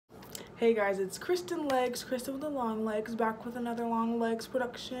Hey guys, it's Kristen Legs, Kristen with the long legs, back with another long legs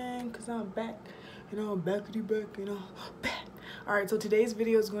production, because I'm back, I'm backity back, back. Alright, so today's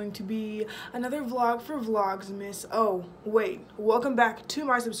video is going to be another vlog for Vlogsmas. Oh, wait, welcome back to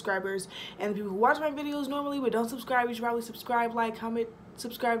my subscribers, and the people who watch my videos normally but don't subscribe, you should probably subscribe, like, comment,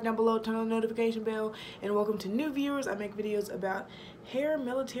 subscribe down below, turn on the notification bell, and welcome to new viewers. I make videos about hair,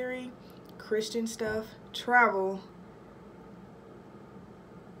 military, Christian stuff, travel,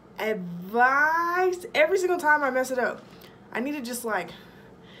 advice. Every single time I mess it up, I need to just like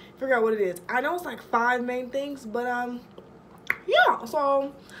figure out what it is. I know it's like 5 main things, but yeah,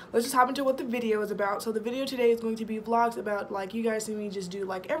 so let's just hop into what the video is about. So the video today is going to be vlogs about, like, you guys see me just do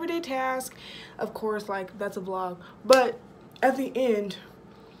like everyday tasks. Of course, like, that's a vlog, but at the end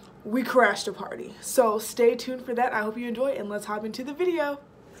we crashed a party, so stay tuned for that. I hope you enjoy, and let's hop into the video.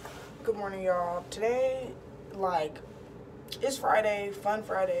 Good morning, y'all. Today, like, it's Friday, fun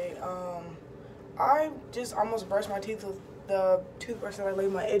Friday. I just almost brushed my teeth with the toothbrush that I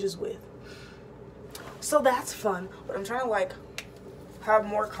laid my edges with. So that's fun, but I'm trying to like have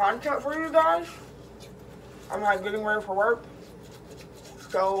more content for you guys. I'm like getting ready for work.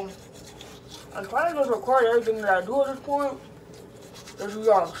 So I'm trying to just record everything that I do at this point. Just so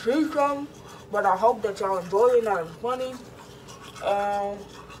y'all see some, but I hope that y'all enjoy it and that it's funny.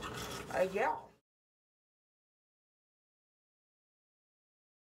 Yeah.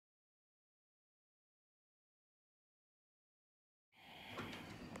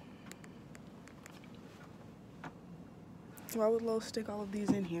 Why would Lo stick all of these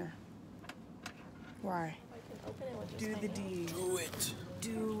in here? Why? Do the deed. Do it.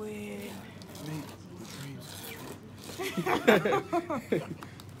 Do it.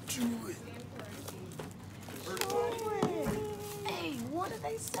 Do it. Hey, what are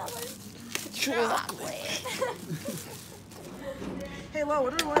they selling? Chocolate. Hey Lo,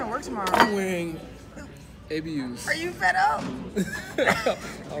 what are we wearing to work tomorrow? I'm wearing ABUs. Are you fed up? I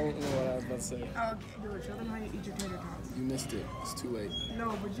don't know what I was about to say. Okay, do it. Show them how you eat your tater tots. You missed it. It's too late.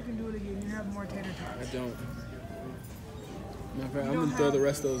 No, but you can do it again. You have more tater tots. I don't. Matter of fact, I'm gonna throw the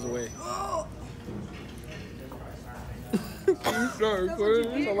rest of those away. Oh. I'm sorry,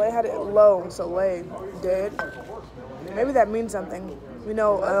 So Lay had it low, so Lay dead. Maybe that means something. We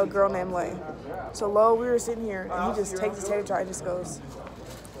know a girl named Lay. So Lo, we were sitting here, and he just takes his tater tot and just goes.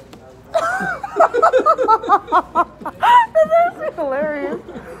 That's hilarious.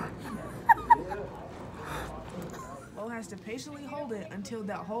 Lo has to patiently hold it until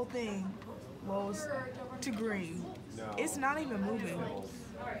that whole thing goes to green. It's not even moving.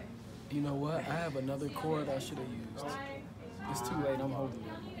 You know what? I have another cord I should have used. It's too late. I'm holding it.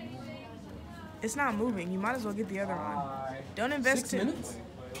 It's not moving. You might as well get the other one. Don't invest 6 minutes?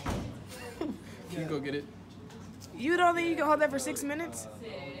 Can you go get it? You don't think you can hold that for 6 minutes?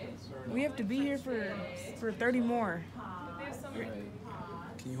 We have to be here for 30 more. Right.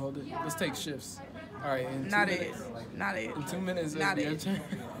 Can you hold it? Let's take shifts. All right. In 2 Not minutes. it. Not it. In 2 minutes, Not it'll be it. your turn.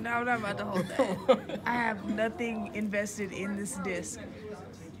 No, I'm not about to hold that. I have nothing invested in this disc.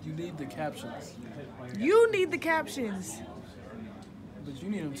 You need the captions. You need the captions. But you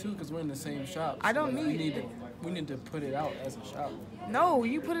need them too, because we're in the same shop. I don't so need it. We need to put it out as a shop. No,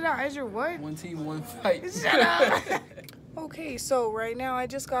 you put it out as your what? One team, one fight. Shut up. Okay, so right now I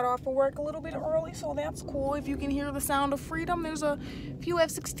just got off of work a little bit early, so that's cool. If you can hear the sound of freedom, there's a few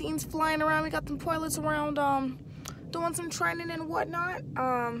F-16s flying around. We got them pilots around doing some training and whatnot.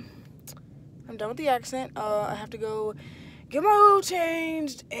 I'm done with the accent. I have to go get my oil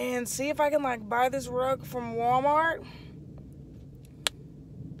changed and see if I can like buy this rug from Walmart.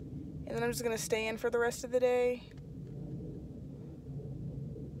 And then I'm just gonna stay in for the rest of the day.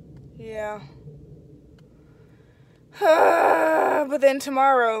 Yeah. But then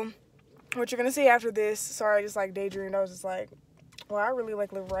tomorrow, what you're gonna see after this, sorry, I just like daydreamed. I was just like, well, I really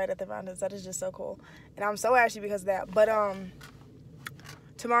like live right at the mountains. That is just so cool. And I'm so ashy because of that. But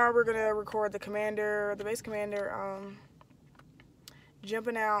tomorrow we're gonna record the base commander,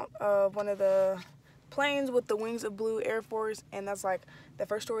 jumping out of one of the planes with the Wings of Blue Air Force, and that's like the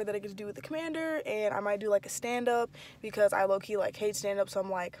first story that I get to do with the commander. And I might do like a stand-up because I low-key like hate stand-up, so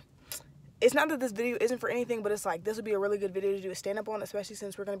I'm like, it's not that this video isn't for anything, but it's like this would be a really good video to do a stand-up on, especially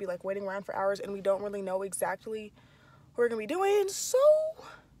since we're gonna be like waiting around for hours and we don't really know exactly what we're gonna be doing. So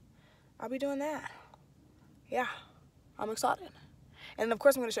I'll be doing that. Yeah, I'm excited. And of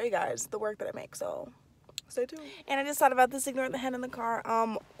course I'm gonna show you guys the work that I make, so stay tuned. And I just thought about this, ignoring the head in the car.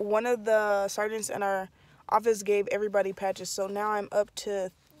 One of the sergeants in our office gave everybody patches, so now I'm up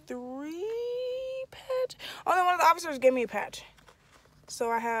to 3 patches. Only one of the officers gave me a patch. So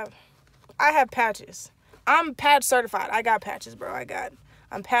I have patches. I'm patch certified. I got patches, bro. I got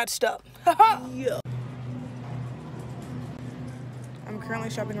I'm patched up. Yeah. I'm currently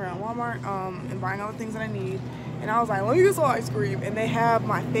shopping around Walmart and buying all the things that I need. And I was like, let me get some ice cream. And they have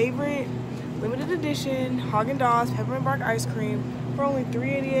my favorite limited edition Haagen-Dazs peppermint bark ice cream for only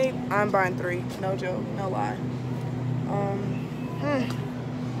 $3.88. I'm buying 3. No joke, no lie.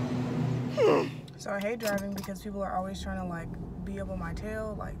 So I hate driving because people are always trying to like be up on my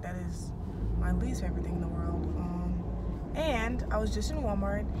tail. Like that is my least favorite thing in the world. And I was just in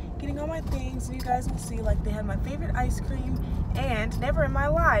Walmart getting all my things, and you guys will see like they have my favorite ice cream. And never in my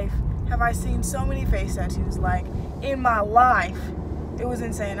life have I seen so many face tattoos. Like in my life, it was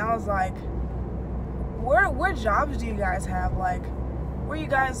insane. I was like, what jobs do you guys have? Like, where you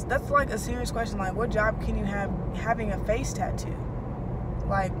guys? That's like a serious question. Like, what job can you have having a face tattoo?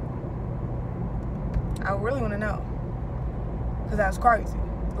 Like, I really want to know, because that's crazy.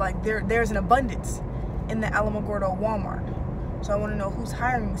 Like there's an abundance in the Alamogordo Walmart. So I want to know who's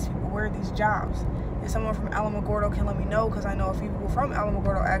hiring these people. Where are these jobs? If someone from Alamogordo can let me know, because I know a few people from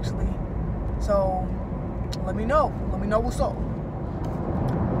Alamogordo actually. So let me know. Let me know what's up.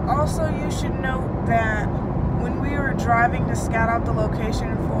 Also, you should note that when we were driving to scout out the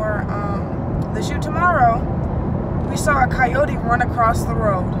location for the shoot tomorrow, we saw a coyote run across the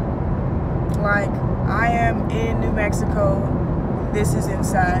road. Like, I am in New Mexico. This is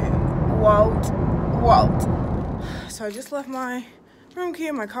insane. Walt. So I just left my room key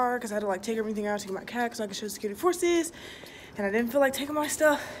in my car because I had to like take everything out to get my cat so I could show security forces, and I didn't feel like taking my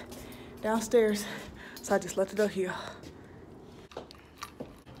stuff downstairs, so I just left it up here.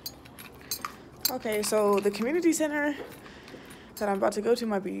 Okay, so the community center that I'm about to go to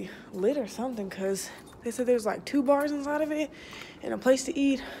might be lit or something, because they said there's like 2 bars inside of it and a place to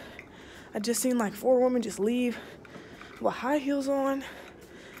eat. I just seen like 4 women just leave with high heels on.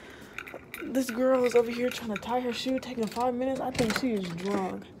 This girl is over here trying to tie her shoe, taking 5 minutes. I think she is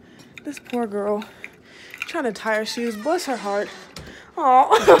drunk. This poor girl trying to tie her shoes. Bless her heart.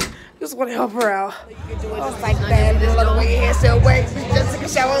 Oh, just want to help her out. You can do it just like that. Just let away your hair still wait. Just take a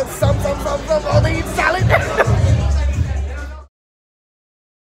shower. Some. Only eat salad.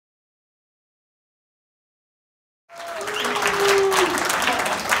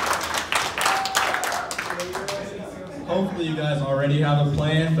 Hopefully you guys already have a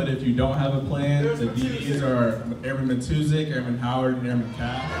plan, but if you don't have a plan, the DDs are Airman Matuzik, Airman Howard, and Airman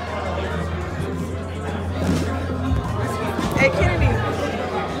Cass. Hey Kennedy,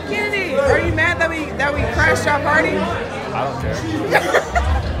 are you mad that we crashed our party? I don't care.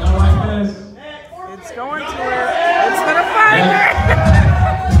 It's going to her. It's gonna find her.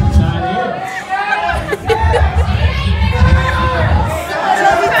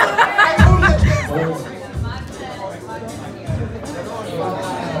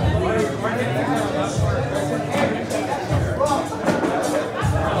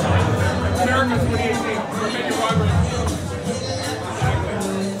 Not here.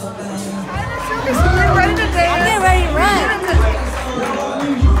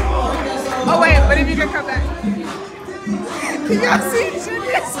 But if you can come back. Can y'all see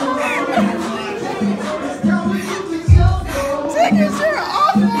Junior's? Take your shirt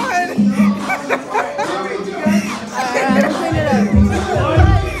off on. Clean it up.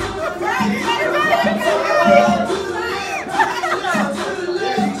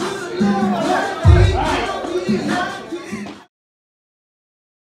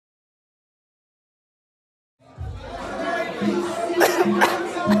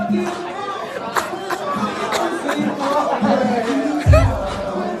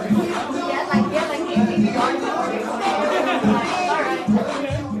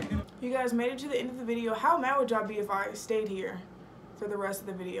 You guys made it to the end of the video. How mad would y'all be if I stayed here for the rest of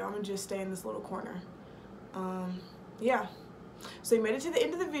the video? I'm gonna just stay in this little corner. Yeah. So you made it to the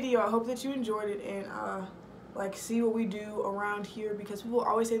end of the video. I hope that you enjoyed it and like see what we do around here, because people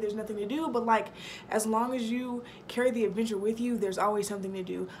always say there's nothing to do, but like as long as you carry the adventure with you, there's always something to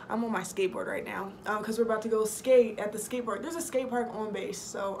do. I'm on my skateboard right now because we're about to go skate at the skate park. There's a skate park on base,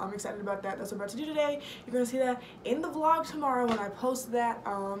 so I'm excited about that. That's what I'm about to do today. You're gonna see that in the vlog tomorrow when I post that.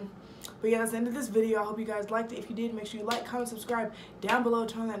 But yeah, that's the end of this video. I hope you guys liked it. If you did, make sure you like, comment, subscribe down below,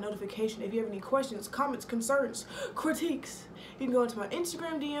 turn on that notification. If you have any questions, comments, concerns, critiques, you can go into my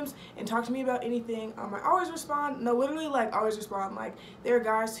Instagram DMs and talk to me about anything. I always respond. No, literally, like, always respond. Like, there are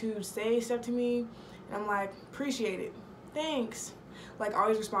guys who say stuff to me, and I'm like, appreciate it. Thanks. Like, I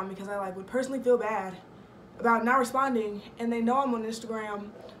always respond because I, like, would personally feel bad about not responding, and they know I'm on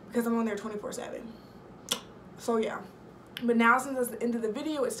Instagram because I'm on there 24/7. So, yeah. But now, since that's the end of the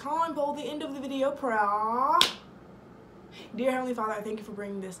video, it's time for the end of the video. Dear Heavenly Father, I thank you for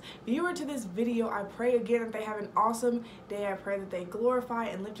bringing this viewer to this video. I pray again that they have an awesome day. I pray that they glorify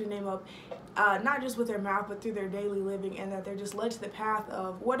and lift your name up, not just with their mouth, but through their daily living, and that they're just led to the path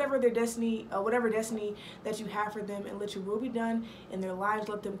of whatever their destiny, whatever destiny that you have for them, and let your will be done in their lives.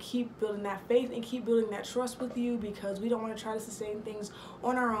 Let them keep building that faith and keep building that trust with you, because we don't want to try to sustain things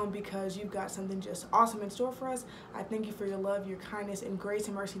on our own, because you've got something just awesome in store for us. I thank you for your love, your kindness, and grace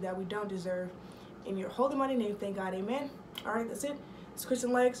and mercy that we don't deserve. In your holy mighty name, thank God, amen. All right, that's it. It's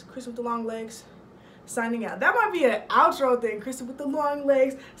Kristen Legs, Kristen with the long legs, signing out. That might be an outro thing. Kristen with the long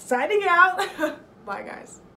legs, signing out. Bye, guys.